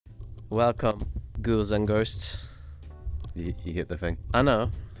Welcome, ghouls and ghosts. You hit the thing. I know.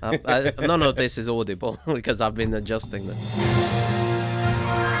 None of this is audible because I've been adjusting them.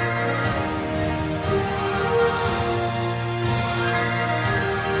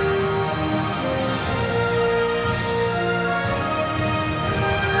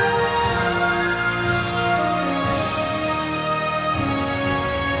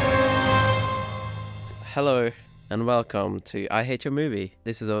 Hello and welcome to I Hate Your Movie.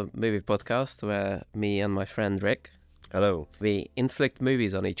 This is a movie podcast where me and my friend Rick, Hello. we inflict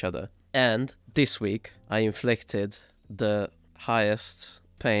movies on each other. And this week I inflicted the highest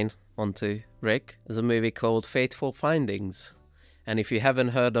pain onto Rick. There's a movie called Fateful Findings. And if you haven't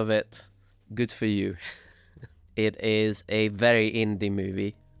heard of it, good for you. It is a very indie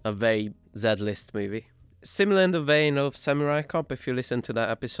movie, a very Z-list movie. Similar in the vein of Samurai Cop, if you listen to that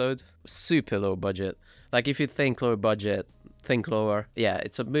episode. Super low budget. Like, if you think low budget, think lower. Yeah,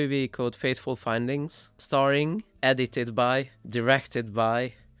 it's a movie called Fateful Findings, starring, edited by, directed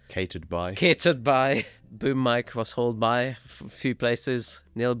by, Catered by. boom mic was held by a few places.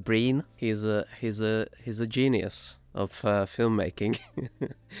 Neil Breen. He's a genius of filmmaking.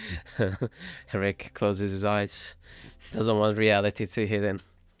 Rick closes his eyes. Doesn't want reality to hit in.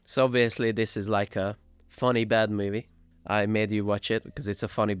 So obviously this is like a funny bad movie. I made you watch it because it's a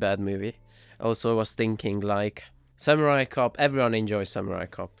funny bad movie. Also, I was thinking, like, Samurai Cop, everyone enjoys Samurai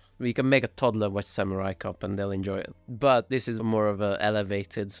Cop. We can make a toddler watch Samurai Cop and they'll enjoy it. But this is more of an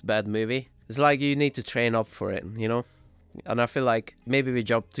elevated bad movie. It's like you need to train up for it, you know? And I feel like maybe we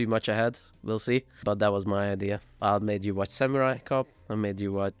jumped too much ahead. We'll see. But that was my idea. I made you watch Samurai Cop. I made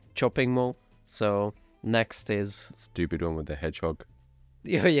you watch Chopping Mall. So next is... Stupid one with the hedgehog.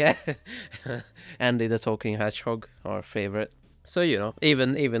 Yeah. Andy the Talking Hedgehog, our favorite. So, you know,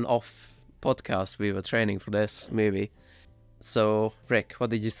 even off podcast, we were training for this movie. So, Rick,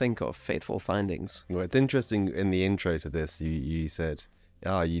 what did you think of Fateful Findings? Well, it's interesting in the intro to this, you said,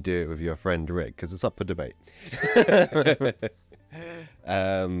 you do it with your friend Rick, because it's up for debate.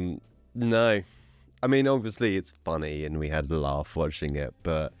 No. I mean, obviously it's funny and we had a laugh watching it,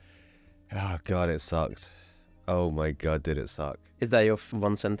 but, oh God, it sucked. Oh my God, did it suck. Is that your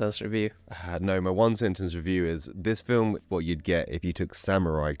one-sentence review? No, my one-sentence review is, this film, what you'd get if you took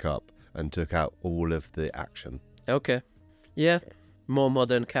Samurai Cop and took out all of the action. Okay. Yeah. More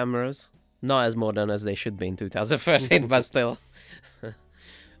modern cameras. Not as modern as they should be in 2013, but still.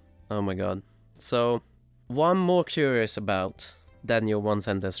 Oh my God. So, what I'm more curious about than your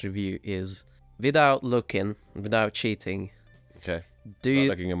one-sentence review is, without looking, without cheating... Okay. Do you...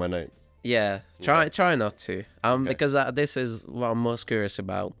 looking at my notes. Yeah, try not to. Okay. Because this is what I'm most curious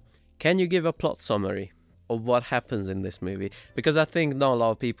about. Can you give a plot summary of what happens in this movie? Because I think not a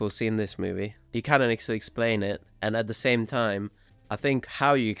lot of people have seen this movie. You kind of need to explain it, and at the same time, I think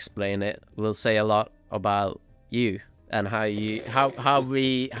how you explain it will say a lot about you and how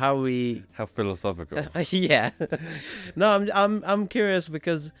philosophical. Yeah. No, I'm curious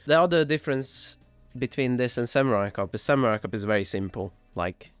because the other difference between this and Samurai Cop is very simple.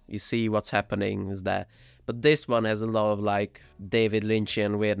 Like, you see what's happening is there. But this one has a lot of, like, David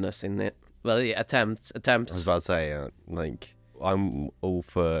Lynchian weirdness in it. Well, yeah, attempts. I was about to say, I'm all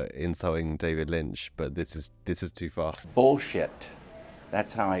for insulting David Lynch, but this is too far. Bullshit.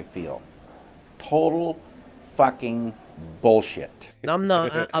 That's how I feel. Total fucking bullshit. I'm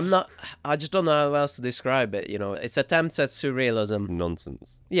not, I just don't know how else to describe it, you know. It's attempts at surrealism.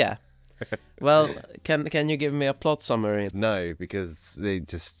 Nonsense. Yeah. Well, can you give me a plot summary? No, because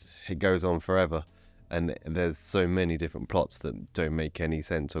it goes on forever, and there's so many different plots that don't make any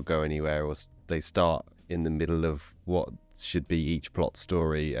sense or go anywhere, or they start in the middle of what should be each plot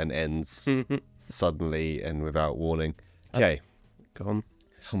story and ends suddenly and without warning. Okay. Go on.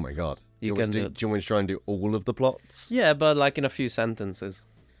 Oh my God. Do you can want me to try and do all of the plots? Yeah, but like in a few sentences.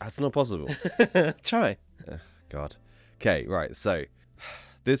 That's not possible. Try. God. Okay, right, so...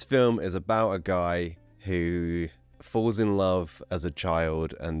 This film is about a guy who falls in love as a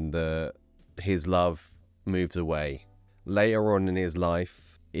child and his love moves away. Later on in his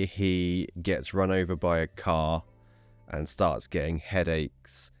life, he gets run over by a car and starts getting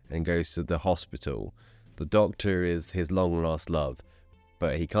headaches and goes to the hospital. The doctor is his long lost love,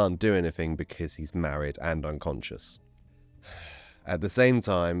 but he can't do anything because he's married and unconscious. At the same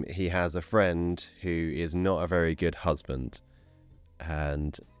time, he has a friend who is not a very good husband,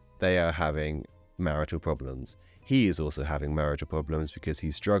 and they are having marital problems. He is also having marital problems because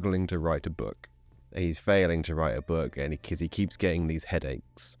he's struggling to write a book. He's failing to write a book because he keeps getting these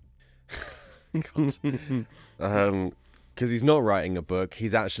headaches. Because he's not writing a book,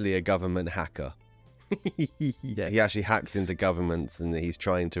 he's actually a government hacker. Yeah, he actually hacks into governments and he's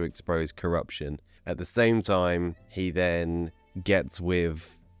trying to expose corruption. At the same time, he then gets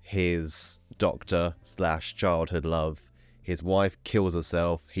with his doctor / childhood love. His wife kills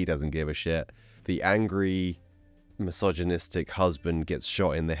herself. He doesn't give a shit. The angry, misogynistic husband gets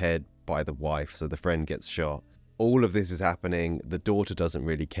shot in the head by the wife, so the friend gets shot. All of this is happening. The daughter doesn't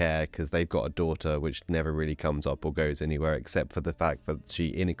really care because they've got a daughter which never really comes up or goes anywhere except for the fact that she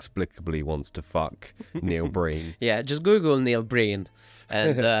inexplicably wants to fuck Neil Breen. Yeah, just Google Neil Breen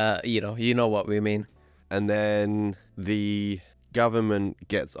and, you know what we mean. And then the government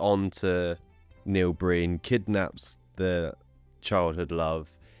gets on to Neil Breen, kidnaps the childhood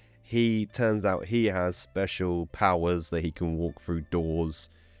love. He turns out he has special powers that he can walk through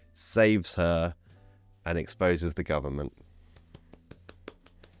doors, saves her, and exposes the government.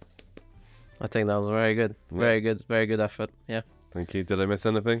 I think that was very good. Very good. Very good effort. Yeah. Thank you. Did I miss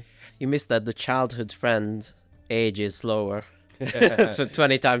anything? You missed that the childhood friend age is slower. So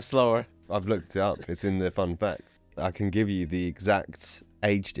 20 times slower. I've looked it up. It's in the fun facts. I can give you the exact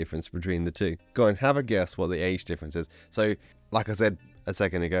age difference between the two. Go and have a guess what the age difference is. So, like I said a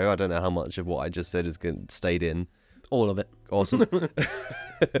second ago, I don't know how much of what I just said is stayed in. All of it. Awesome.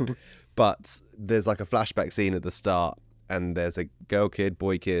 But there's like a flashback scene at the start, and there's a girl kid,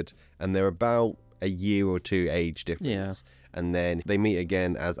 boy kid, and they're about a year or two age difference. Yeah. And then they meet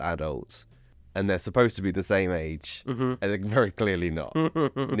again as adults, and they're supposed to be the same age, and they're very clearly not.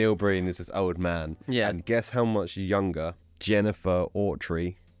 Neil Breen is this old man. Yeah. And guess how much younger Jennifer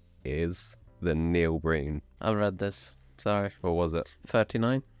Autry is than Neil Breen? I read this. Sorry. What was it?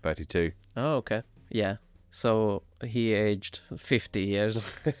 39? 32. Oh, okay. Yeah. So he aged 50 years.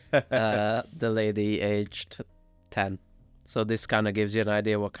 The lady aged 10. So this kind of gives you an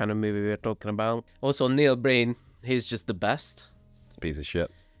idea what kind of movie we're talking about. Also, Neil Breen, he's just the best. Piece of shit.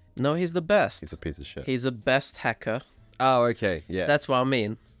 No, he's the best. He's a piece of shit. He's the best hacker. Oh, okay. Yeah. That's what I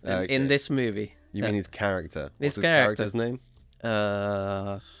mean. Okay. In this movie. You mean his character? What's his character. character's name?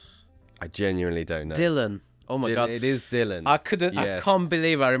 Uh, I genuinely don't know. Dylan. Oh my God. It is Dylan. I can't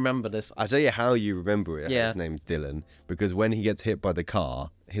believe I remember this. I'll tell you how you remember it. Yeah. His name's Dylan. Because when he gets hit by the car,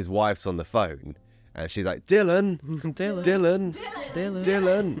 his wife's on the phone and she's like, Dylan, Dylan. Dylan, Dylan.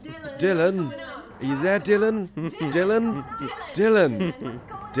 Dylan, Dylan. Are you there, Dylan? Dylan? Dylan?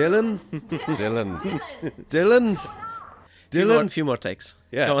 Dylan? Dylan? Dylan? Dylan? A few more takes.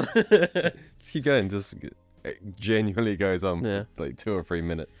 Yeah. Come on. Just keep going. Just it genuinely goes on Yeah. for like 2 or 3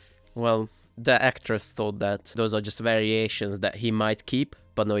 minutes. Well, the actress thought that those are just variations that he might keep,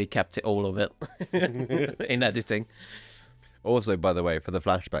 but no, he kept it, all of it in editing. Also, by the way, for the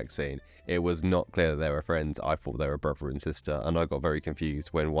flashback scene, it was not clear that they were friends. I thought they were brother and sister, and I got very confused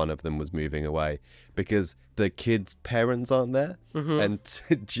when one of them was moving away because the kids' parents aren't there, and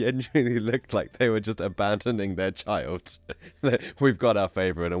it genuinely looked like they were just abandoning their child. We've got our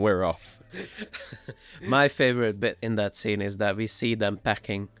favourite and we're off. My favorite bit in that scene is that we see them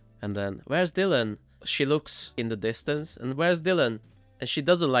packing, and then, where's Dylan? She looks in the distance, and where's Dylan? And she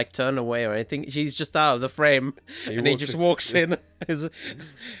doesn't like turn away or anything. She's just out of the frame, and he just walks in.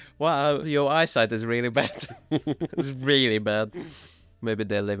 Wow, your eyesight is really bad. It's really bad. Maybe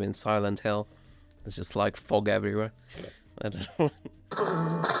they live in Silent Hill. It's just like fog everywhere. I don't know.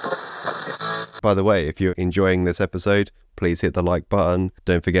 By the way, if you're enjoying this episode, please hit the like button.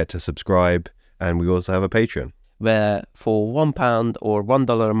 Don't forget to subscribe. And we also have a Patreon. Where for £1 or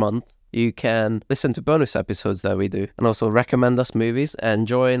 $1 a month, you can listen to bonus episodes that we do and also recommend us movies and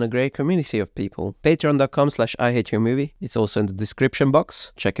join a great community of people. Patreon.com/IHateYourMovie. It's also in the description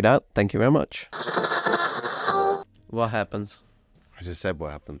box. Check it out. Thank you very much. What happens? I just said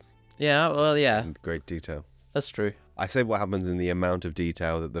what happens. Yeah, well, yeah, In great detail. that's true. I said what happens in the amount of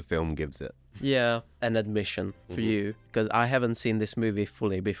detail that the film gives it. Yeah, an admission for you, because I haven't seen this movie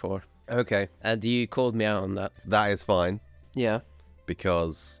fully before. Okay. And you called me out on that. That is fine Yeah.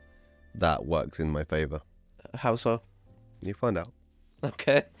 because that works in my favour. How so? You find out.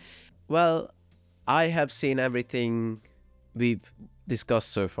 Okay. Well, I have seen everything we've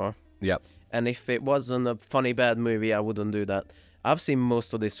discussed so far. Yep. And if it wasn't a funny bad movie, I wouldn't do that. I've seen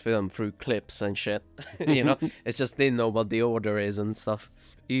most of this film through clips and shit. You know, it's just didn't know what the order is and stuff.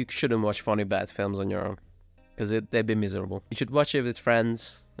 You shouldn't watch funny bad films on your own, because they'd be miserable. You should watch it with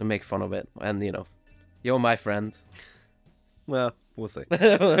friends and make fun of it. And, you know, you're my friend. Well, we'll see.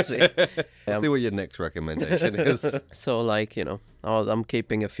 We'll see. We'll see what your next recommendation is. So, like, you know, I'm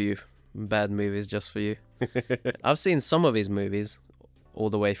keeping a few bad movies just for you. I've seen some of his movies all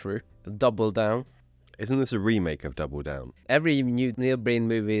the way through. Double Down. Isn't this a remake of Double Down? Every new Neil Breen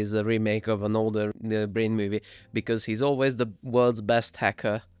movie is a remake of an older Neil Breen movie because he's always the world's best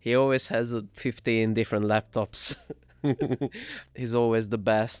hacker. He always has 15 different laptops. He's always the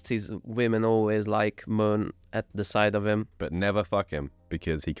best. His women always like moan at the side of him. But never fuck him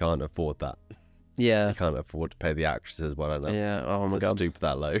because he can't afford that. Yeah. He can't afford to pay the actresses well enough. Yeah. Oh my god. Stoop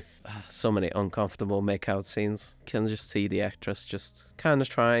that low. So many uncomfortable makeout scenes. Can just see the actress just kind of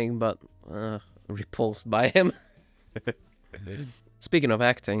trying, but repulsed by him. Speaking of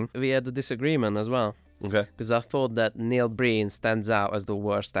acting, we had a disagreement as well. Okay. Because I thought that Neil Breen stands out as the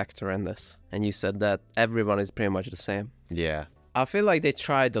worst actor in this. And you said that everyone is pretty much the same. Yeah. I feel like they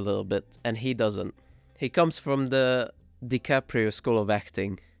tried a little bit, and he doesn't. He comes from the DiCaprio school of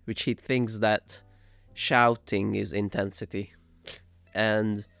acting, which he thinks that shouting is intensity.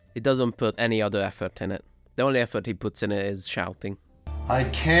 And he doesn't put any other effort in it. The only effort he puts in it is shouting. I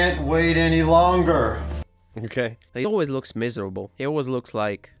can't wait any longer. Okay. He always looks miserable. He always looks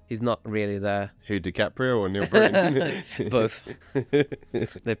like he's not really there. Who, DiCaprio or Neil Breen? Both.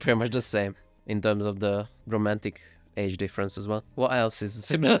 They're pretty much the same in terms of the romantic age difference as well. What else is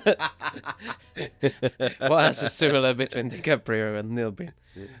similar? What else is similar between DiCaprio and Neil Breen?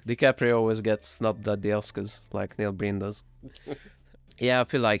 DiCaprio always gets snubbed at the Oscars like Neil Breen does. Yeah, I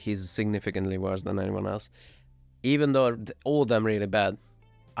feel like he's significantly worse than anyone else. Even though all of them really bad,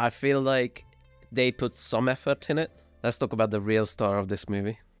 I feel like they put some effort in it. Let's talk about the real star of this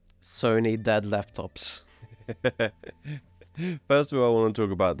movie. Sony dead laptops. First of all, I want to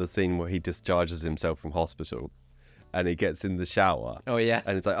talk about the scene where he discharges himself from hospital and he gets in the shower. Oh, yeah.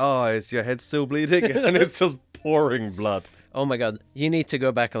 And it's like, oh, is your head still bleeding? And it's just pouring blood. Oh, my God. You need to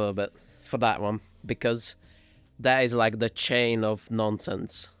go back a little bit for that one because that is like the chain of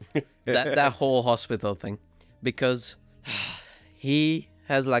nonsense. that whole hospital thing. Because he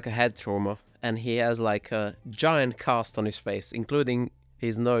has like a head trauma and he has like a giant cast on his face, including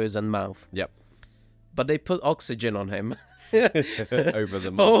his nose and mouth. Yep. But they put oxygen on him. Over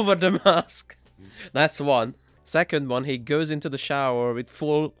the mask. Over the mask. That's one. Second one, he goes into the shower with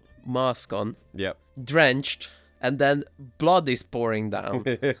full mask on, Yep. drenched, and then blood is pouring down.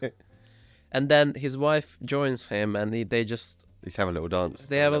 And then his wife joins him and they just... They have a little dance.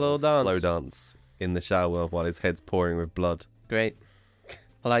 They have a little dance. Slow dance in the shower while his head's pouring with blood. Great.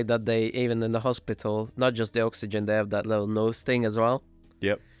 I like that they, even in the hospital, not just the oxygen, they have that little nose thing as well.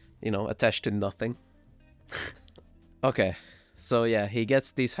 Yep. You know, attached to nothing. Okay. So yeah, he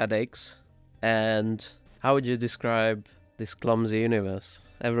gets these headaches. And how would you describe this clumsy universe?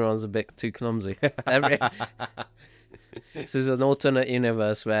 Everyone's a bit too clumsy. This is an alternate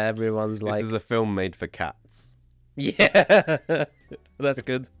universe where everyone's like... This is a film made for cats. Yeah. That's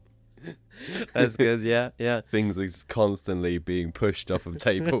good. That's good, yeah. Things are just constantly being pushed off of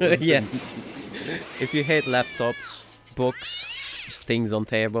tables. Yeah. If you hate laptops, books, just things on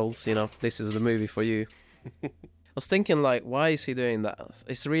tables, you know, this is the movie for you. I was thinking, like, why is he doing that?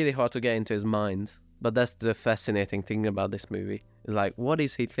 It's really hard to get into his mind. But that's the fascinating thing about this movie. Like, what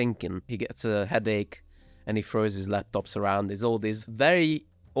is he thinking? He gets a headache and he throws his laptops around. There's all these very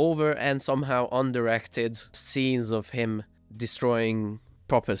over and somehow underacted scenes of him destroying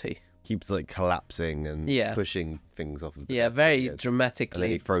property. Keeps like collapsing and pushing things off of the desk very and dramatically.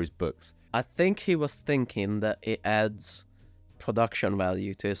 then he throws books. I think he was thinking that it adds production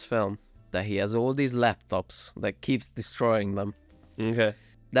value to his film. That he has all these laptops that keeps destroying them. Okay.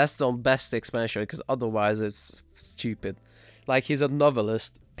 That's the best explanation because otherwise it's stupid. Like, he's a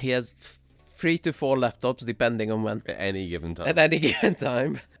novelist. He has 3 to 4 laptops depending on when. At any given time. At any given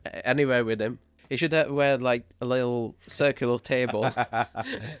time. Anywhere with him. He should wear like a little circular table.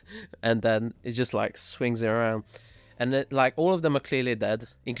 And then it just like swings it around. And like all of them are clearly dead,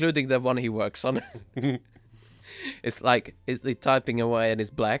 including the one he works on. It's like he's typing away and it's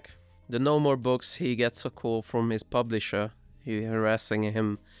black. The No More Books, he gets a call from his publisher who harassing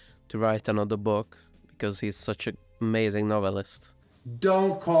him to write another book because he's such an amazing novelist.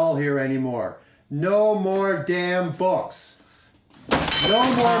 Don't call here anymore. No more damn books.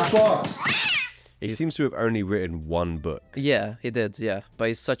 No more books. He seems to have only written one book. Yeah, he did, yeah. But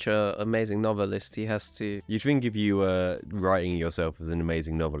he's such an amazing novelist, he has to... You'd think if you were writing yourself as an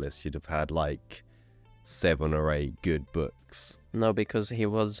amazing novelist, you'd have had like 7 or 8 good books. No, because he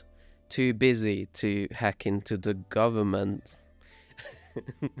was too busy to hack into the government.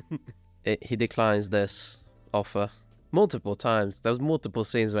 He declines this offer multiple times. There's multiple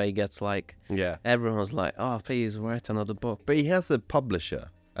scenes where he gets like... Yeah. Everyone's like, oh, please write another book. But he has a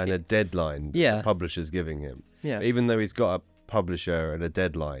publisher and a deadline Yeah. the publisher's giving him. Yeah. Even though he's got a publisher and a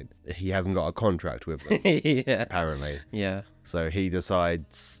deadline, he hasn't got a contract with them, Yeah. apparently. Yeah. So he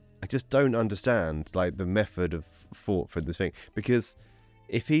decides I just don't understand like the method of thought for this thing, because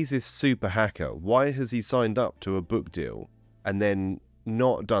if he's this super hacker, why has he signed up to a book deal and then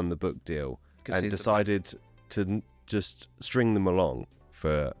not done the book deal and decided to just string them along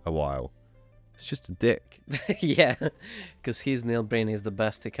for a while? It's just a dick. Yeah, because he's Neil Breen. He's the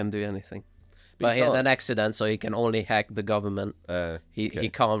best. He can do anything. But he had an accident, so he can only hack the government. He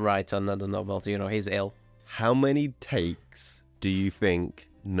can't write another novel. You know, he's ill. How many takes do you think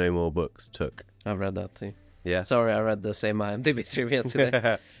No More Books took? I read that too. Yeah. Sorry, I read the same IMDb trivia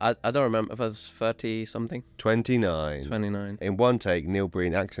today. I don't remember if it was 30 something. 29. 29. In one take, Neil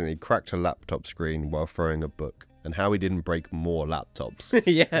Breen accidentally cracked a laptop screen while throwing a book, and how he didn't break more laptops.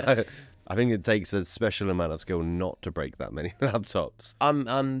 Yeah. I think it takes a special amount of skill not to break that many laptops.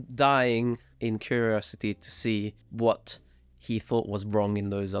 I'm dying in curiosity to see what he thought was wrong in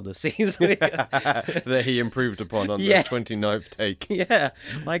those other scenes. That he improved upon on the 29th take. Yeah,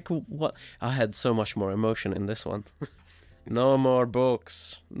 like what? I had so much more emotion in this one. No more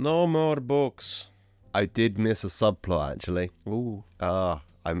books. No more books. I did miss a subplot, actually. Ooh.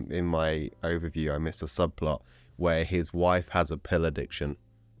 I'm in my overview, I missed a subplot where his wife has a pill addiction.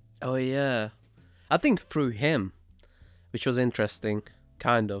 Oh, yeah. I think through him, which was interesting,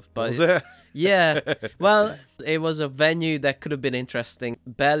 kind of. But Was it? Yeah. Well, it was a venue that could have been interesting,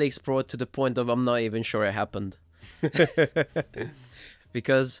 barely explored to the point of I'm not even sure it happened.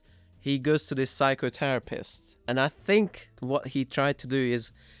 Because he goes to this psychotherapist, and I think what he tried to do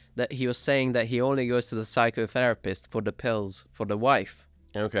is that he was saying that he only goes to the psychotherapist for the pills for the wife.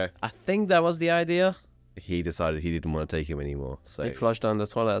 Okay. I think that was the idea. He decided he didn't want to take him anymore. So He flushed down the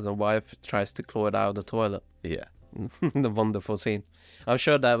toilet, and the wife tries to claw it out of the toilet. yeah. The wonderful scene. I'm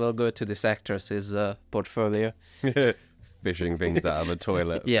sure that will go to this actress's portfolio. Fishing things out of a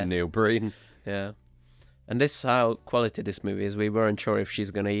toilet Yeah. for Neil Breen. Yeah. And this is how quality this movie is. We weren't sure if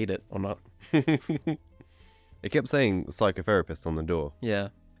she's going to eat it or not. It kept saying psychotherapist on the door. Yeah.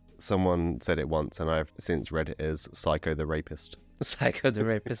 Someone said it once, and I've since read it as Psycho the Rapist. Psycho the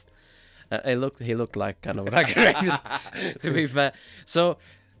rapist. He looked like kind of like a rapist, to be fair. So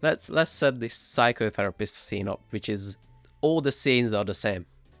let's set this psychotherapist scene up, which is all the scenes are the same.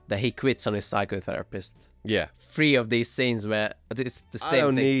 That he quits on his psychotherapist. Yeah. 3 of these scenes where it's the same I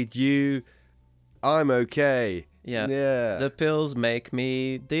don't thing. need you. I'm okay. Yeah. Yeah. The pills make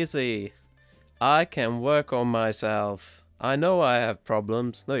me dizzy. I can work on myself. I know I have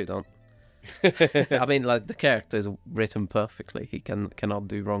problems. No, you don't. I mean, like, the character is written perfectly. He cannot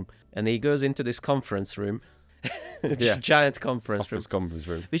do wrong. And he goes into this conference room. Yeah. Giant conference room. Office conference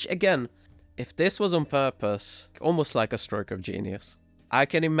room. Which, again, if this was on purpose, almost like a stroke of genius. I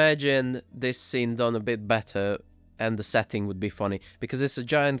can imagine this scene done a bit better, and the setting would be funny. Because it's a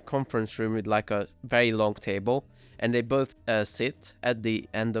giant conference room with, like, a very long table. And they both sit at the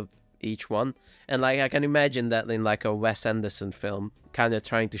end of each one. And, like, I can imagine that in, like, a Wes Anderson film, kind of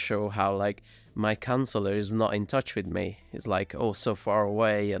trying to show how, like, my counselor is not in touch with me. He's like, oh, so far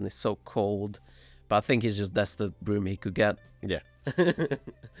away, and it's so cold. But I think that's the room he could get. Yeah.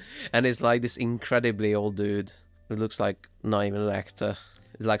 And it's like this incredibly old dude who looks like not even an actor.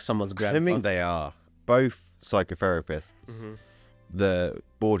 It's like someone's I grandpa. think they are. Both psychotherapists. Mm-hmm. The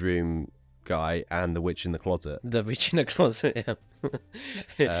boardroom guy and the witch in the closet The witch in the closet,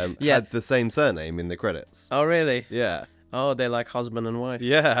 yeah. Yeah. had the same surname in the credits. Oh, really? Yeah. Oh, they're like husband and wife.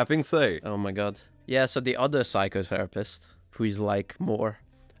 Yeah, I think so. Oh my god. Yeah, so the other psychotherapist, who is like more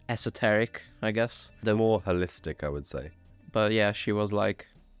esoteric, I guess. The more holistic, I would say. But yeah, she was like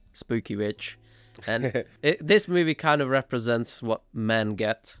spooky witch. And this movie kind of represents what men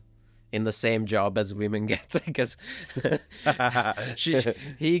get in the same job as women get, because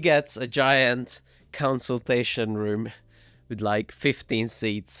he gets a giant consultation room with like 15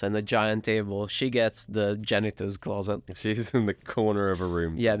 seats and a giant table. She gets the janitor's closet. She's in the corner of a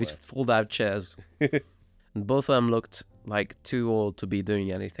room. Yeah, with fold-out chairs. And both of them looked like too old to be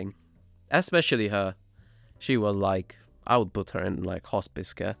doing anything. Especially her. She was like, I would put her in like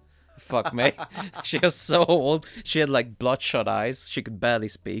hospice care. Fuck me. She was so old. She had like bloodshot eyes. She could barely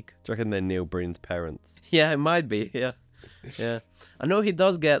speak. Do you reckon they're Neil Breen's parents? Yeah, it might be. Yeah. Yeah. I know he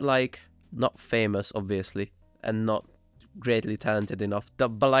does get like, not famous, obviously, and not greatly talented enough,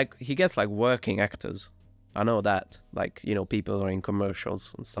 but like he gets like working actors. I know that. Like, you know, people who are in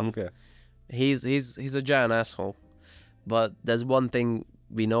commercials and stuff. Okay. He's a giant asshole. But there's one thing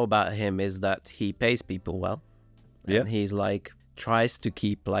we know about him is that he pays people well. Yeah. And he's like tries to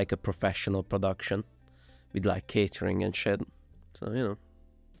keep like a professional production with like catering and shit. So, you know,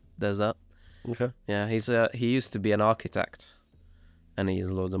 there's that. Okay. Yeah, he used to be an architect, and he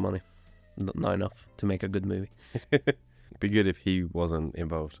has loads of money. Not enough to make a good movie. Be good if he wasn't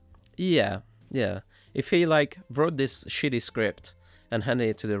involved. Yeah, yeah. If he like wrote this shitty script and handed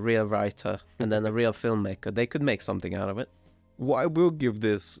it to the real writer and then the real filmmaker, they could make something out of it. What I will give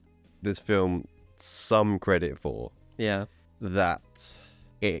this film some credit for, Yeah. that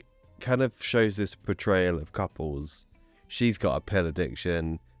it kind of shows this portrayal of couples. She's got a pill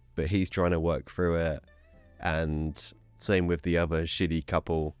addiction, but he's trying to work through it. And same with the other shitty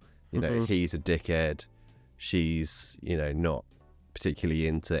couple. You know, he's a dickhead. She's, you know, not particularly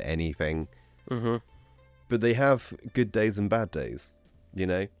into anything. But they have good days and bad days, you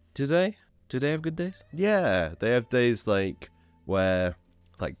know? Do they? Do they have good days? Yeah, they have days like where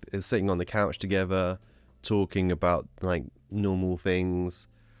like they're sitting on the couch together, talking about like normal things,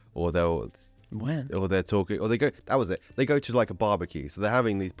 or they're talking, or they go. That was it. They go to like a barbecue, so they're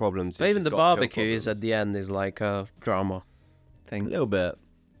having these problems. But even the barbecue is at the end is like a drama thing. A little bit,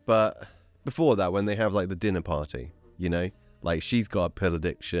 but before that, when they have like the dinner party, you know, like she's got a pill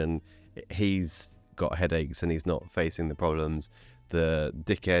addiction, he's got headaches, and he's not facing the problems. The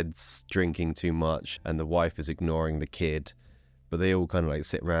dickhead's drinking too much, and the wife is ignoring the kid. But they all kind of like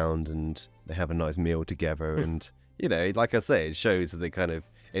sit around and they have a nice meal together, and you know, like I say, it shows that they kind of,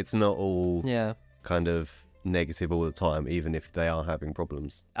 it's not all kind of negative all the time, even if they are having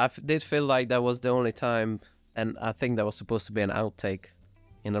problems. Did feel like that was the only time, and I think that was supposed to be an outtake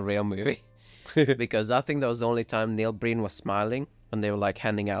in a real movie, because I think that was the only time Neil Breen was smiling when they were like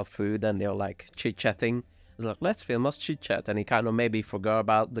handing out food and they were like chit-chatting. It was like, let's film us chit-chat, and he kind of maybe forgot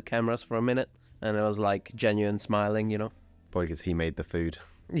about the cameras for a minute, and it was like genuine smiling, you know. Probably because he made the food.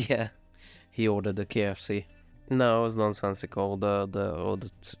 Yeah, he ordered the KFC. No, it was nonsensical, the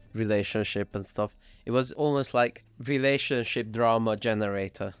relationship and stuff. It was almost like relationship drama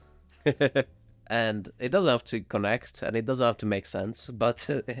generator. And it doesn't have to connect, and it doesn't have to make sense, but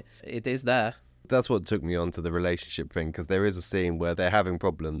it is there. That's what took me on to the relationship thing, because there is a scene where they're having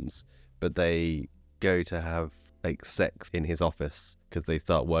problems, but they go to have like sex in his office because they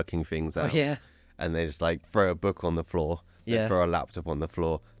start working things out. Oh, yeah. And they just like throw a book on the floor, then throw a laptop on the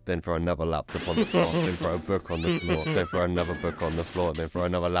floor, then throw another laptop on the floor, then throw a book on the floor, then throw another book on the floor, then throw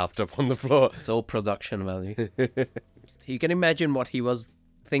another laptop on the floor. It's all production value. You can imagine what he was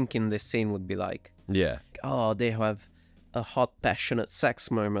thinking this scene would be like. Yeah. Oh, they have a hot, passionate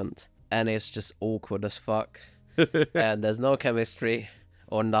sex moment, and it's just awkward as fuck. And there's no chemistry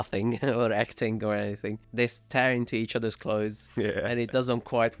or nothing or acting or anything. They stare into each other's clothes, and it doesn't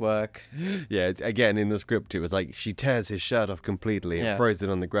quite work. Yeah, again, in the script, it was like she tears his shirt off completely and throws it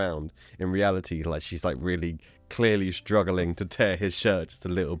on the ground. In reality, like she's like really clearly struggling to tear his shirt just a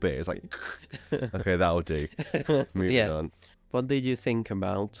little bit. It's like, okay, that'll do. Moving on. What did you think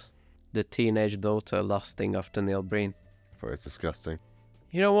about the teenage daughter lusting after Neil Breen? I thought it was disgusting.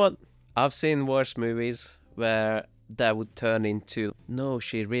 You know what? I've seen worse movies where that would turn into, no,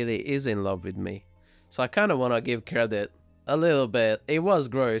 she really is in love with me. So I kind of want to give credit a little bit. It was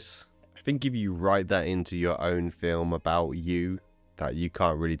gross. I think if you write that into your own film about you, that you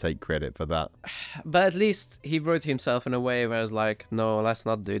can't really take credit for that. But at least he wrote himself in a way where it's like, no, let's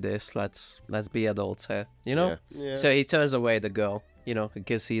not do this. Let's be adults here, you know? Yeah. So he turns away the girl, you know,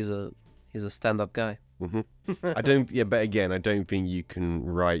 because he's a stand-up guy. But again, I don't think you can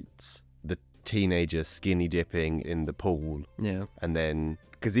write the teenager skinny dipping in the pool. Yeah. And then,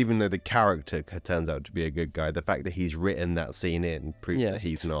 because even though the character turns out to be a good guy, the fact that he's written that scene in proves that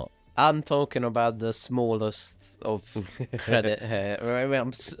he's not. I'm talking about the smallest of credit here.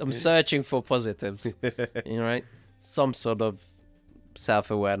 I'm searching for positives, you know, right? Some sort of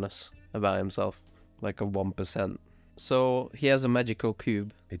self-awareness about himself, like a 1%. So he has a magical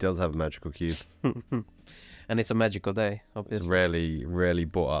cube. He does have a magical cube. And it's a magical day, obviously. It's rarely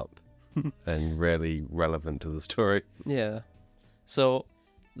brought up and rarely relevant to the story. Yeah. So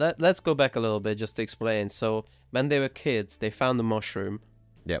let's go back a little bit just to explain. So when they were kids, they found a mushroom.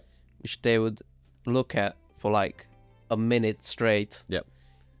 Yep. Which they would look at for like a minute straight. Yep.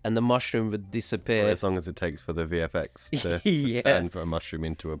 And the mushroom would disappear. For as long as it takes for the VFX to turn for a mushroom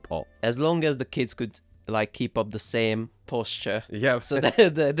into a pot. As long as the kids could like keep up the same posture. Yeah. So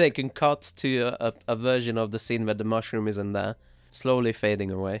that they can cut to a version of the scene where the mushroom isn't there, slowly fading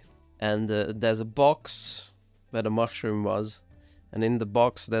away. And there's a box where the mushroom was. And in the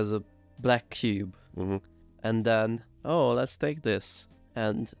box there's a black cube. Mm-hmm. And then, let's take this.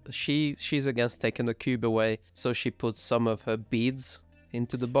 And she's against taking the cube away, so she puts some of her beads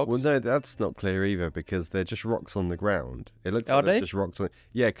into the box. Well, no, that's not clear either, because they're just rocks on the ground. It looks like they're just rocks on.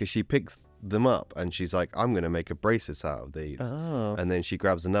 Yeah, because she picks them up and she's like, I'm going to make a bracelet out of these. Oh. And then she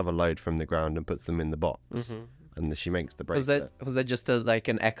grabs another load from the ground and puts them in the box. Mm-hmm. and she makes the Was bracelet. that just like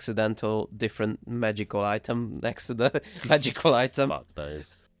an accidental different magical item next to the magical item? Fuck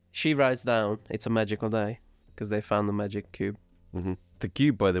knows. She writes down it's a magical day because they found the magic cube. The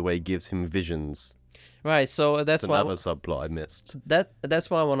cube, by the way, gives him visions. Right, so that's It's why another subplot I missed. that's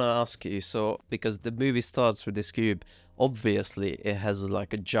why I want to ask you. So because the movie starts with this cube, obviously it has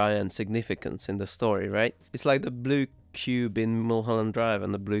like a giant significance in the story, right? It's like the blue cube in Mulholland Drive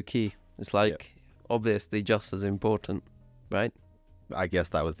and the blue key. It's like obviously just as important, right? I guess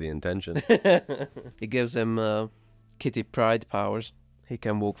that was the intention. It gives him Kitty Pryde powers. He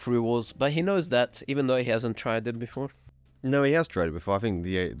can walk through walls, but he knows that even though he hasn't tried it before. No, he has tried it before. I think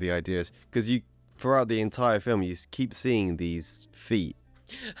the idea is because you throughout the entire film you keep seeing these feet.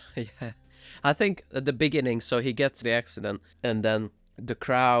 Yeah, I think at the beginning, so he gets the accident, and then the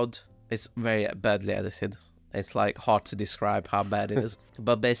crowd is very badly edited. It's like hard to describe how bad it is.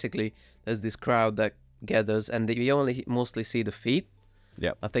 But basically, there's this crowd that gathers, and we only mostly see the feet.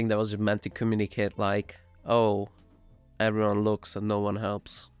 Yep. I think that was meant to communicate like, oh, everyone looks and no one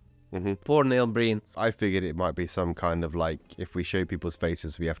helps. Poor Neil Breen. I figured it might be some kind of like if we show people's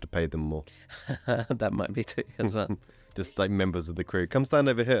faces, we have to pay them more. That might be too as well. Just like members of the crew, come stand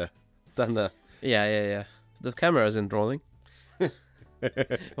over here, stand there. Yeah. The camera isn't rolling.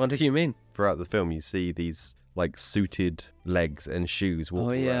 What do you mean? Throughout the film, you see these like suited legs and shoes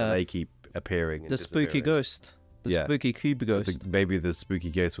walking around. They keep appearing. And The spooky disappearing. ghost. The spooky cube ghost. Maybe the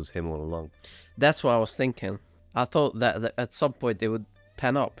spooky ghost was him all along. That's what I was thinking. I thought that at some point they would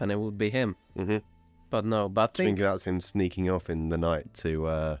pan up and it would be him. But no, but I think that's him sneaking off in the night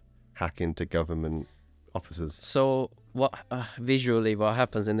to hack into government offices. so what visually what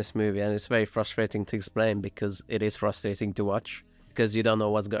happens in this movie, and it's very frustrating to explain because it is frustrating to watch because you don't know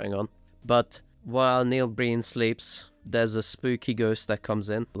what's going on. But while Neil Breen sleeps, there's a spooky ghost that comes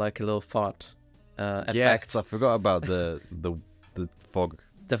in, like a little fart effect. Yes, I forgot about the fog.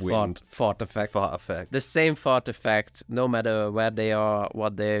 The fart effect. Fart effect. The same fart effect, no matter where they are,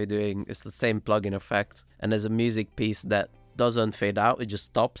 what they're doing, it's the same plug-in effect. And there's a music piece that doesn't fade out, it just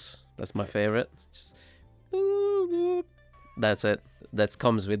stops. That's my favorite. Just boop, boop. That's it. That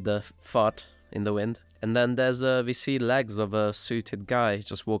comes with the fart in the wind. And then there's we see legs of a suited guy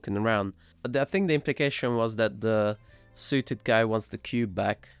just walking around. I think the implication was that the suited guy wants the cube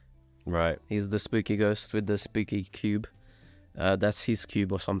back. Right. He's the spooky ghost with the spooky cube. That's his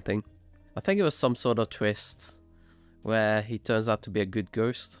cube or something. I think it was some sort of twist where he turns out to be a good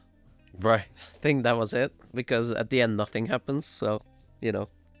ghost. Right. I think that was it, because at the end nothing happens, so,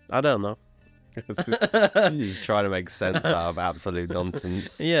 I don't know. You just try to make sense out of absolute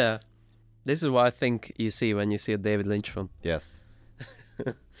nonsense. Yeah. This is what I think you see when you see a David Lynch film. Yes.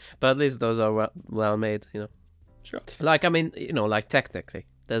 But at least those are well made, Sure. Like, I mean, like technically,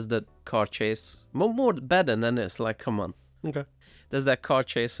 there's the car chase. More better than this, like, come on. Okay. There's that car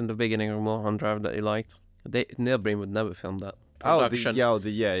chase in the beginning of Mulholland Drive that you liked. Neil Breen would never film that. Production. Yeah.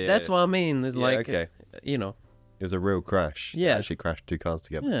 That's what I mean. It's like, okay. It was a real crash. Yeah. Actually crashed two cars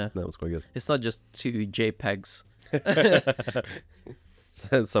together. Yeah. That was quite good. It's not just two JPEGs.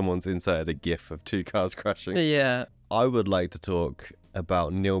 Someone's inserted a GIF of two cars crashing. Yeah. I would like to talk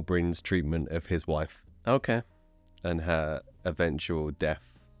about Neil Breen's treatment of his wife Okay. and her eventual death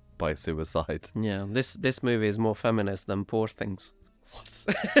by suicide. Yeah. This movie is more feminist than Poor Things.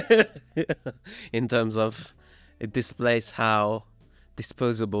 What? In terms of, it displays how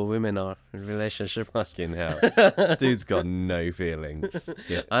disposable women are in relationships. Fucking hell. Dude's got no feelings.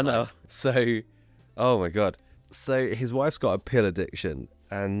 Yeah. I know. So, oh my God. So his wife's got a pill addiction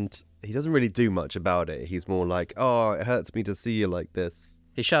and he doesn't really do much about it. He's more like, oh, it hurts me to see you like this.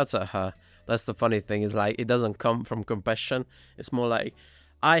 He shouts at her. That's the funny thing, is like, it doesn't come from compassion. It's more like,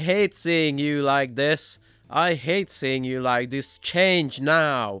 I hate seeing you like this. I hate seeing you like this. Change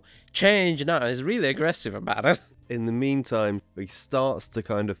now. Change now. He's really aggressive about it. In the meantime, he starts to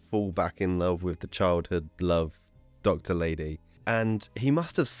kind of fall back in love with the childhood love, Dr. Lady. And he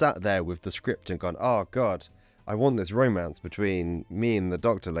must have sat there with the script and gone, oh God, I want this romance between me and the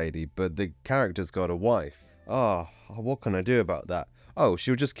Dr. Lady, but the character's got a wife. Oh, what can I do about that? Oh,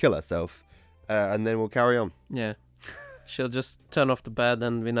 she'll just kill herself, and then we'll carry on. Yeah. She'll just turn off the bed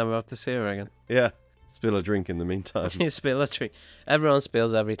and we never have to see her again. Yeah. Spill a drink in the meantime. You spill a drink. Everyone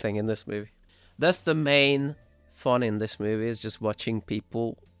spills everything in this movie. That's the main fun in this movie, is just watching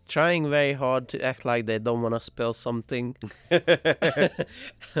people trying very hard to act like they don't want to spill something. It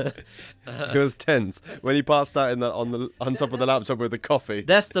was tense when he passed out on top of the laptop with the coffee.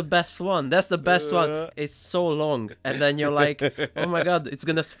 That's the best one. That's the best one. It's so long, and then you're like, oh my God, it's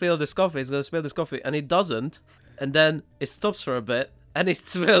gonna spill this coffee. It's gonna spill this coffee, and it doesn't. And then it stops for a bit, and he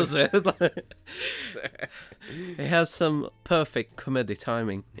spills it. He has some perfect comedy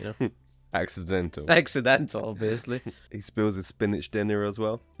timing, you know. Accidental. Accidental, obviously. He spills his spinach dinner as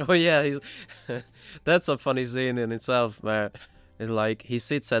well. Oh yeah, he's that's a funny scene in itself where it's like he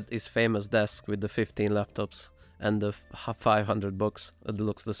sits at his famous desk with the 15 laptops and the 500 books. It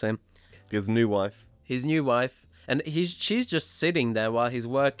looks the same. His new wife. His new wife, and she's just sitting there while he's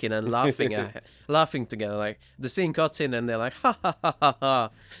working and laughing laughing together. Like the scene cuts in and they're like ha ha ha ha ha.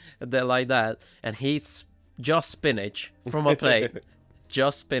 They're like that, and he eats just spinach from a plate,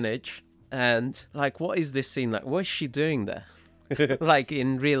 just spinach. And like, what is this scene like? What is she doing there? Like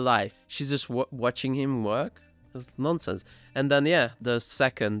in real life, she's just watching him work. That's nonsense. And then yeah, the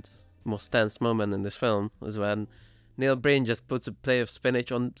second most tense moment in this film is when Neil Breen just puts a plate of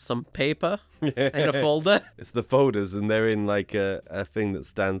spinach on some paper in a folder. It's the folders, and they're in like a thing that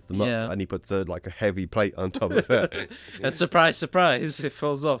stands them Yeah. up, and he puts like a heavy plate on top of it. And surprise, surprise, it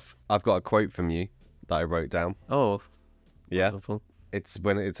falls off. I've got a quote from you that I wrote down. Oh, Yeah. wonderful. It's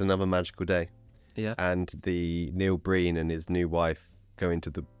when it's another magical day, Yeah, and the Neil Breen and his new wife go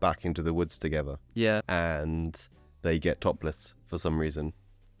back into the woods together, yeah. and they get topless for some reason.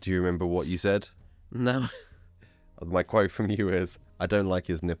 Do you remember what you said? No. My quote from you is, "I don't like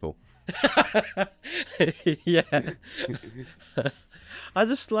his nipple." Yeah. I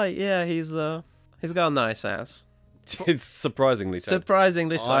just like, yeah, he's got a nice ass. It's surprisingly so.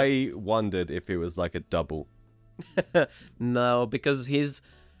 Surprisingly so. I wondered if it was like a double. No, because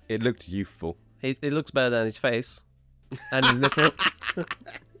It looked youthful. he looks better than his face and his nipple.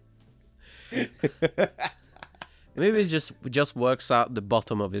 Maybe it just works out the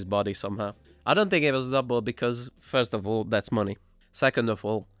bottom of his body somehow. I don't think it was double because, first of all, that's money. Second of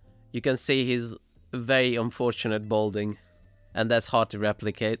all, you can see his very unfortunate balding, and that's hard to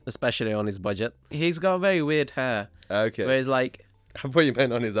replicate, especially on his budget. He's got very weird hair, Okay. where it's like, I thought you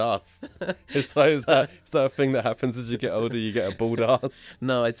meant on his ass. Is that a thing that happens as you get older? You get a bald ass?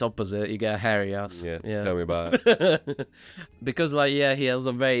 no, it's opposite. You get a hairy ass. Yeah. Tell me about it. Because like, yeah, he has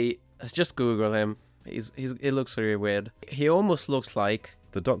a very, let's just Google him. He looks really weird. He almost looks like,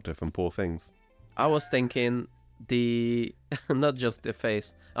 The doctor from Poor Things. I was thinking not just the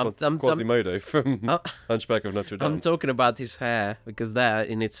face. Quasimodo from Hunchback of Notre Dame. I'm talking about his hair, because that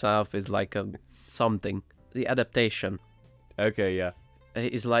in itself is like a something. The adaptation Okay, yeah.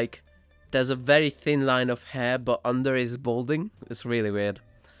 is like, there's a very thin line of hair, but under is balding. It's really weird.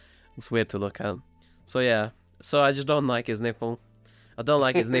 It's weird to look at. So yeah, so I just don't like his nipple. I don't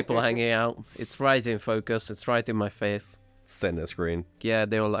like his nipple hanging out. It's right in focus. It's right in my face. Center screen. Yeah,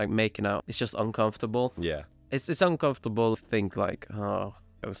 they were like making out. It's just uncomfortable. Yeah. It's uncomfortable to think like, oh,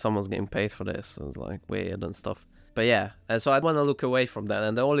 someone's getting paid for this. It's like weird and stuff. But yeah, and so I want to look away from that,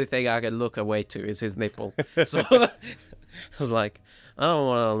 and the only thing I can look away to is his nipple. So I was like, I don't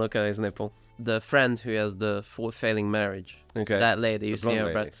want to look at his nipple. The friend who has the failing marriage, Okay. that lady, you The see blonde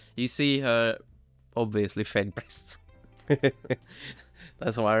her, lady. you see her obviously fake breasts.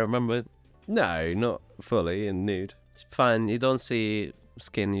 That's how I remember it. No, not fully and nude. It's fine. You don't see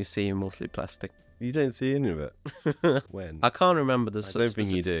skin. You see mostly plastic. You don't see any of it. When? I can't remember the. I don't think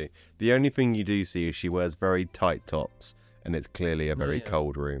you do. The only thing you do see is she wears very tight tops, and it's clearly a very Yeah.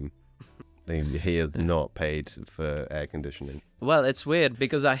 cold room. He has not paid for air conditioning. Well, it's weird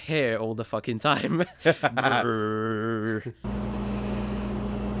because I hear all the fucking time. Brrr.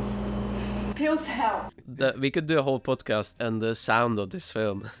 Pills help. We could do a whole podcast on the sound of this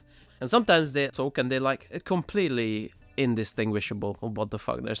film. And sometimes they talk and they're like completely indistinguishable of what the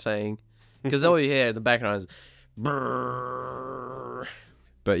fuck they're saying. Because all you hear in the background is brrr.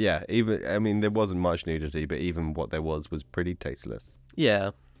 But yeah, there wasn't much nudity, but even what there was pretty tasteless.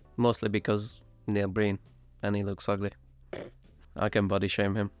 Yeah, mostly because Neil Breen, and he looks ugly. I can body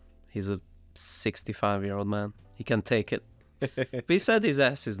shame him. He's a 65-year-old man. He can take it. But he said his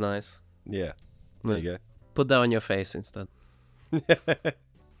ass is nice. Yeah, there you Put that on your face instead. go.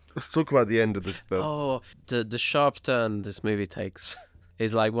 Let's talk about the end of this film. Oh, the sharp turn this movie takes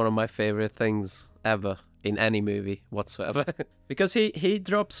is like one of my favorite things ever in any movie whatsoever. Because he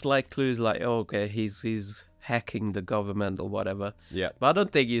drops like clues like, oh, okay, he's hacking the government or whatever. Yeah. But I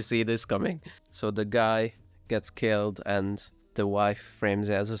don't think you see this coming. So the guy gets killed and the wife frames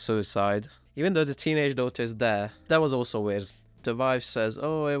it as a suicide. Even though the teenage daughter is there, that was also weird. The wife says,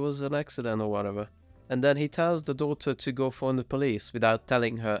 oh, it was an accident or whatever. And then he tells the daughter to go phone the police without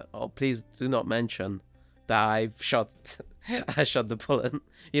telling her, oh, please do not mention that I shot the bullet.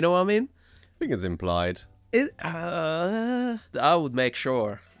 You know what I mean? I think it's implied. I would make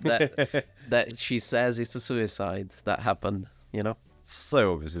sure that that she says it's a suicide that happened, you know?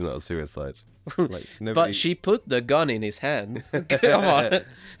 So obviously not a suicide. Like, nobody... But she put the gun in his hand. Come on.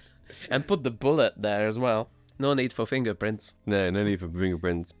 And put the bullet there as well. No need for fingerprints. No need for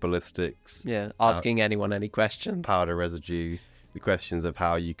fingerprints, ballistics. Yeah, asking anyone any questions. Powder residue. The questions of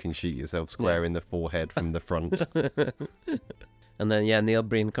how you can shoot yourself square in the forehead from the front. And then, Neil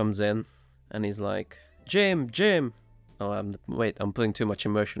Breen comes in and he's like, Jim. Oh, I'm putting too much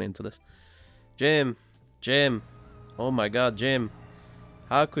emotion into this. Jim. Oh my God, Jim.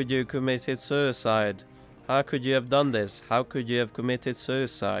 How could you committed suicide? How could you have done this? How could you have committed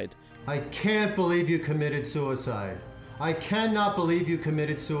suicide? I can't believe you committed suicide. I cannot believe you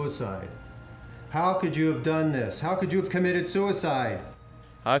committed suicide. How could you have done this? How could you have committed suicide?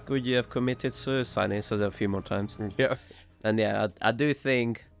 How could you have committed suicide? And he says it a few more times. Yeah. And yeah, I do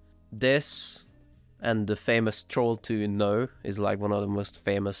think this and the famous Troll 2 No is like one of the most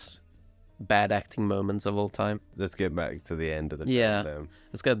famous bad acting moments of all time. Let's get back to the end of the Yeah. film.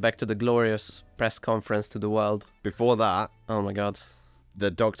 Let's get back to the glorious press conference to the world. Before that, Oh my God. the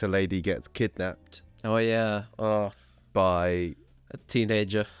doctor lady gets kidnapped Oh yeah. Oh, by a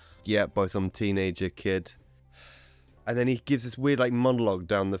teenager. by some teenager kid. And then he gives this weird like monologue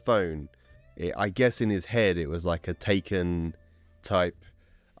down the phone. I guess in his head it was like a Taken type,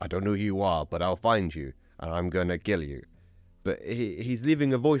 I don't know who you are, but I'll find you and I'm gonna kill you. But he's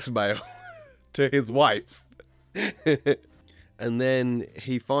leaving a voicemail to his wife. And then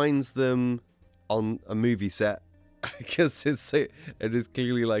he finds them on a movie set because it is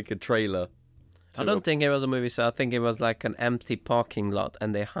clearly like a trailer. I don't think it was a movie set. I think it was like an empty parking lot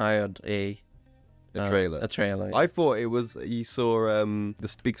and they hired a trailer. A trailer. I thought it was, you saw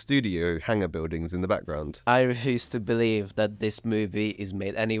the big studio hangar buildings in the background. I refuse to believe that this movie is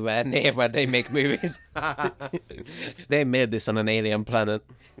made anywhere near where they make movies. They made this on an alien planet.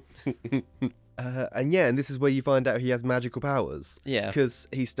 And this is where you find out he has magical powers. Yeah. Because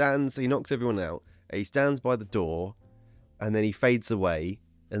he knocks everyone out, he stands by the door, and then he fades away,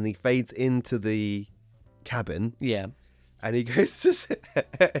 and he fades into the cabin, Yeah. and he goes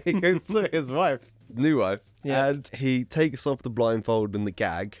to his new wife, Yeah. and he takes off the blindfold and the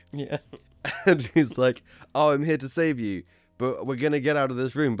gag, Yeah. and he's like, oh, I'm here to save you, but we're going to get out of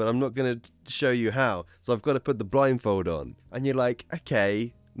this room, but I'm not going to show you how, so I've got to put the blindfold on. And you're like,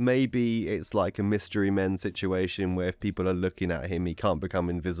 okay, maybe it's like a Mystery Men situation where if people are looking at him, he can't become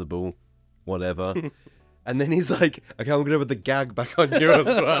invisible, whatever. And then he's like, okay, I'm going to put the gag back on you as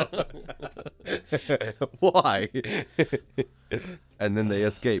well. Why? And then they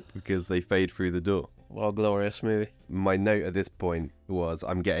escape because they fade through the door. What a glorious movie. My note at this point was,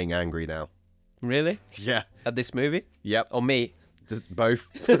 I'm getting angry now. Really? Yeah. At this movie? Yep. Or me? Just both.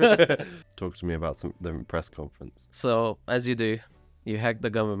 Talk to me about the press conference. So, as you do, you hack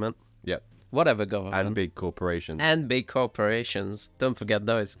the government. Yep. Whatever government. And big corporations. And big corporations. Don't forget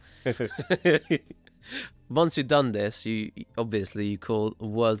those. Once you've done this, you call a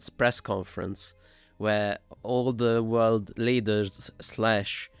world's press conference where all the world leaders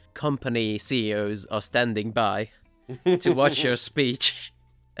 / company CEOs are standing by to watch your speech.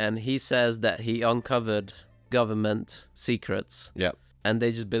 And he says that he uncovered government secrets. Yep. And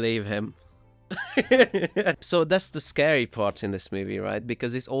they just believe him. So that's the scary part in this movie, right?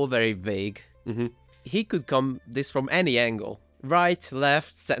 Because it's all very vague. Mm-hmm. He could come this from any angle. Right,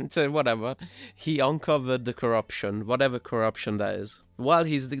 left, center, whatever. He uncovered the corruption, whatever corruption that is. While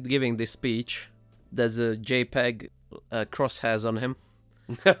he's giving this speech, there's a JPEG crosshairs on him.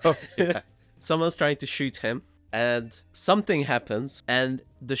 Oh, yeah. Someone's trying to shoot him, and something happens, and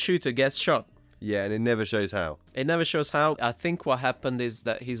the shooter gets shot. Yeah, and it never shows how. It never shows how. I think what happened is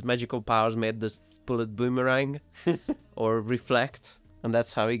that his magical powers made this bullet boomerang or reflect, and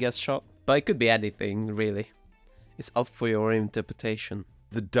that's how he gets shot. But it could be anything, really. It's up for your interpretation.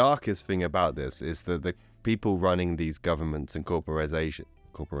 The darkest thing about this is that the people running these governments and corporations,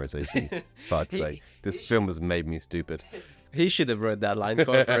 but say, this film has made me stupid. He should have wrote that line,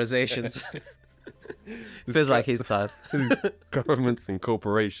 corporations. Feels like his time. Governments and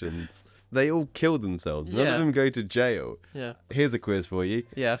corporations, they all kill themselves. None Yeah. of them go to jail. Yeah. Here's a quiz for you.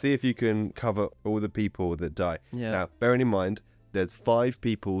 Yeah. See if you can cover all the people that die. Yeah. Now, bearing in mind, there's 5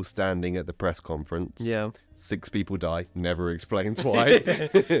 people standing at the press conference. Yeah. 6 people die. Never explains why.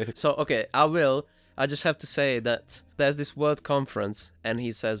 So, okay, I just have to say that there's this world conference, and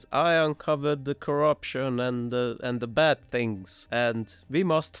he says, I uncovered the corruption and the bad things, and we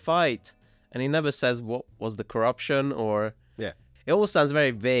must fight. And he never says what was the corruption, or... Yeah. It all sounds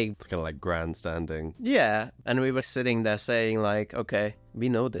very vague. It's kind of like grandstanding. Yeah, and we were sitting there saying like, okay, we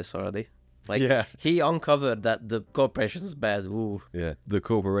know this already. Like, Yeah. he uncovered that the corporation is bad. Ooh. Yeah. The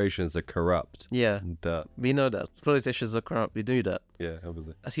corporations are corrupt. Yeah, Duh. we know that. Politicians are corrupt. We do that. Yeah,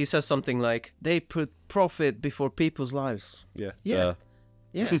 obviously. He says something like, they put profit before people's lives. Yeah. Yeah. Duh.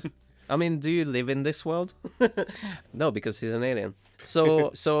 Yeah. I mean, do you live in this world? No, because he's an alien.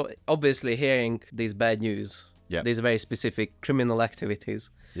 So obviously hearing these bad news, Yeah. these very specific criminal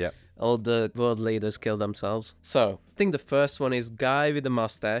activities, Yeah. all the world leaders kill themselves. So I think the first one is guy with the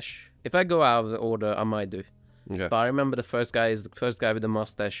mustache. If I go out of the order, I might do. Okay. But I remember the first guy is the first guy with the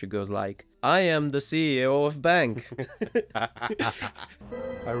mustache who goes like, I am the CEO of bank.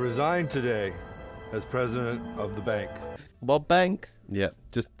 I resign today as president of the bank. What bank? Yeah.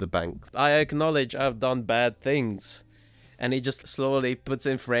 Just the banks. I acknowledge I've done bad things. And he just slowly puts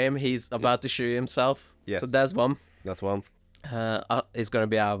in frame he's about to shoot himself. Yes. So that's one. That's one. It's going to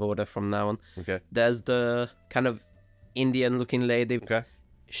be out of order from now on. Okay. There's the kind of Indian looking lady. Okay.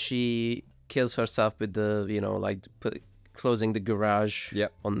 She kills herself with the, closing the garage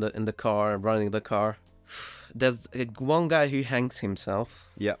Yep. in the car, running the car. There's one guy who hangs himself.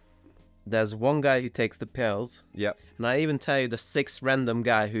 Yep. There's one guy who takes the pills. Yep. And I even tell you the sixth random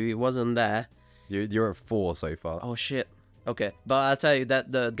guy who wasn't there. You're at 4 so far. Oh shit. Okay. But I'll tell you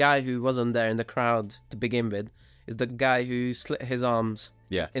that the guy who wasn't there in the crowd to begin with is the guy who slit his arms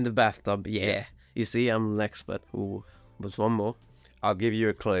Yes. in the bathtub. Yeah. You see, I'm an expert. Ooh. There's one more. I'll give you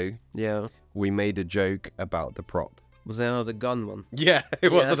a clue. Yeah. We made a joke about the prop. Was there another gun one? Yeah,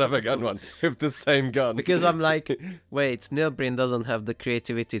 it was Yeah. another gun one with the same gun. Because I'm like, wait, Neil Breen doesn't have the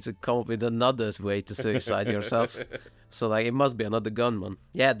creativity to come up with another way to suicide yourself. So like, it must be another gunman.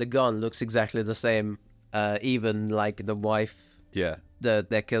 Yeah, the gun looks exactly the same. Even like the wife Yeah.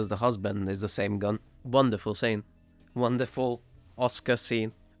 that kills the husband is the same gun. Wonderful scene. Wonderful Oscar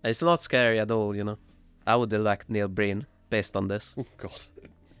scene. It's not scary at all, you know. I would elect Neil Breen based on this. God.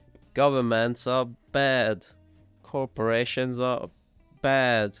 Governments are bad. Corporations are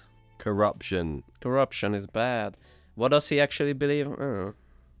bad. Corruption. Corruption is bad. What does he actually believe?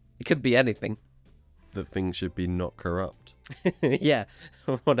 It could be anything. That things should be not corrupt. Yeah,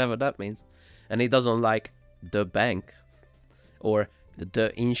 whatever that means. And he doesn't like the bank or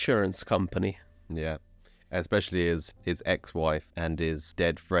the insurance company. Yeah. Especially his ex-wife and his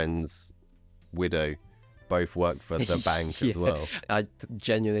dead friend's widow both work for the bank as Yeah. well. I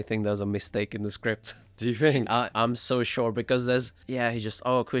genuinely think there's a mistake in the script. Do you think? I'm so sure because he just,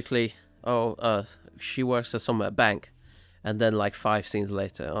 she works at somewhere bank. And then like 5 scenes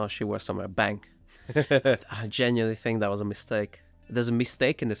later, she works somewhere bank. I genuinely think that was a mistake. There's a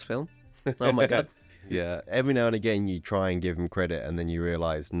mistake in this film. Oh my God. Yeah. Every now and again you try and give him credit and then you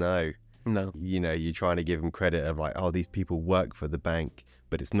realise, no. No. You know, you're trying to give him credit of like, oh, these people work for the bank,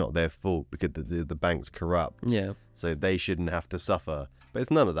 but it's not their fault because the bank's corrupt. Yeah. So they shouldn't have to suffer. But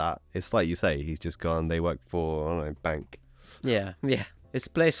it's none of that. It's like you say, he's just gone, they work for, I don't know, bank. Yeah. Yeah. It's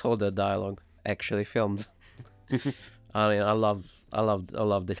placeholder dialogue actually filmed. I mean, I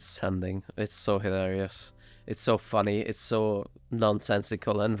love this ending. It's so hilarious. It's so funny. It's so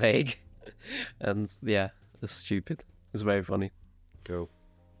nonsensical and vague. And yeah, it's stupid. It's very funny. Cool.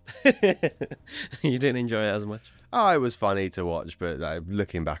 You didn't enjoy it as much? Oh, it was funny to watch, but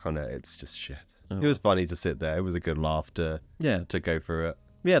looking back on it, it's just shit. Oh. It was funny to sit there. It was a good laugh to go through it.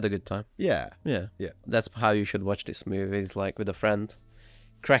 We had a good time. Yeah. Yeah. Yeah. That's how you should watch this movie. It's like with a friend.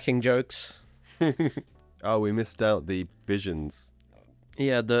 Cracking jokes. Oh, we missed out the visions.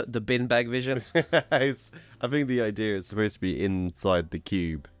 Yeah, the bin bag visions. I think the idea is supposed to be inside the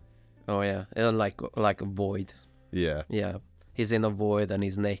cube. Oh yeah, and like a void. Yeah. Yeah, he's in a void and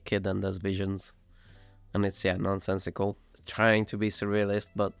he's naked and there's visions, and it's nonsensical. Trying to be surrealist,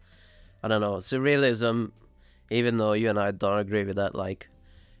 but I don't know, surrealism. Even though you and I don't agree with that, like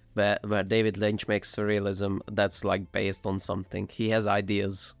where David Lynch makes surrealism, that's like based on something. He has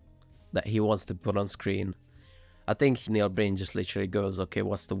ideas that he wants to put on screen. I think Neil Breen just literally goes, okay,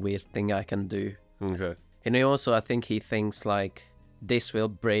 what's the weird thing I can do? Okay. And he also, I think he thinks like this will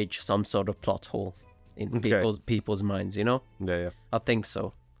bridge some sort of plot hole in people's minds, you know? Yeah. I think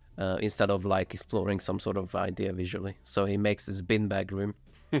so. Instead of like exploring some sort of idea visually. So he makes this bin bag room.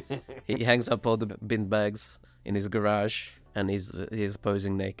 He hangs up all the bin bags in his garage and he's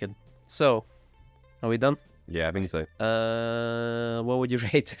posing naked. So, are we done? Yeah, I think so. What would you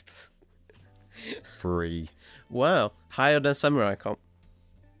rate it? 3. Wow, higher than Samurai Cop.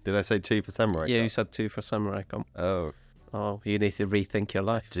 Did I say 2 for Samurai? Yeah, Cop? you said 2 for Samurai Cop. Oh, Oh, you need to rethink your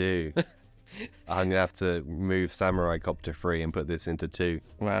life. do. I'm gonna have to move Samurai Cop to 3 and put this into 2.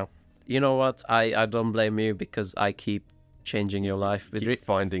 Wow. You know what? I don't blame you because I keep changing your life with Keep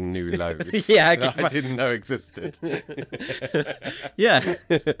finding new lows. Yeah, I that keep I didn't know existed. Yeah.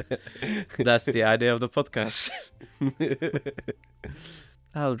 That's the idea of the podcast.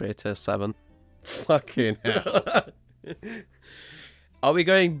 I'll rate a 7. Fucking hell. Are we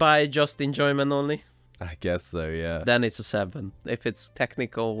going by just enjoyment only? I guess so, yeah. Then it's a 7. If it's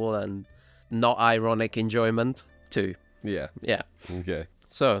technical and not ironic enjoyment, 2. Yeah. Yeah. Okay.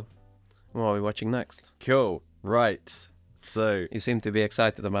 So, what are we watching next? Cool. Right. So, You seem to be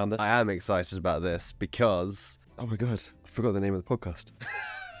excited about this. I am excited about this because... Oh my god, I forgot the name of the podcast.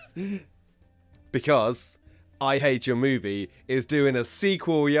 Because I Hate Your Movie is doing a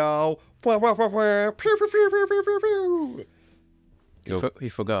sequel, y'all. Wah, wah, wah, wah. Pew, pew, pew, pew, pew, pew, pew. We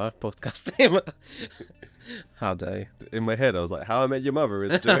forgot our podcast name. How dare you? In my head, I was like, How I Met Your Mother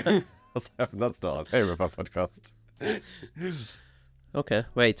is doing... I was like, that's not the name of our podcast. Okay,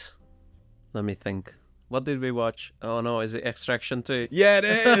 wait. Let me think. What did we watch? Oh no, is it Extraction 2? Yeah, it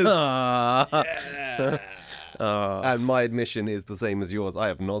is! Ah. And my admission is the same as yours. I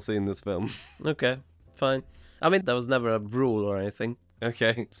have not seen this film. Okay, fine. I mean, there was never a rule or anything.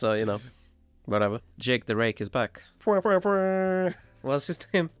 Okay. So, you know, whatever. Jake the Rake is back. What's his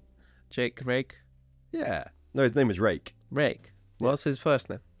name? Jake Rake? Yeah. No, his name is Rake. Rake. What's his first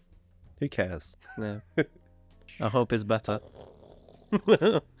name? Who cares? Yeah. I hope it's better.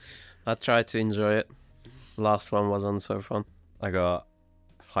 I tried to enjoy it. Last one wasn't so fun. I got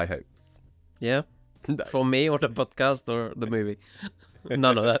high hopes. Yeah? For me or the podcast or the movie?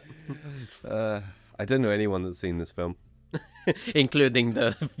 None of that. I don't know anyone that's seen this film. Including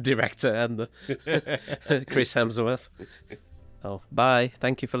the director and the Chris Hemsworth. Oh, bye.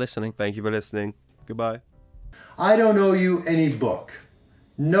 Thank you for listening. Thank you for listening. Goodbye. I don't owe you any book.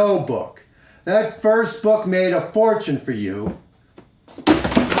 No book. That first book made a fortune for you.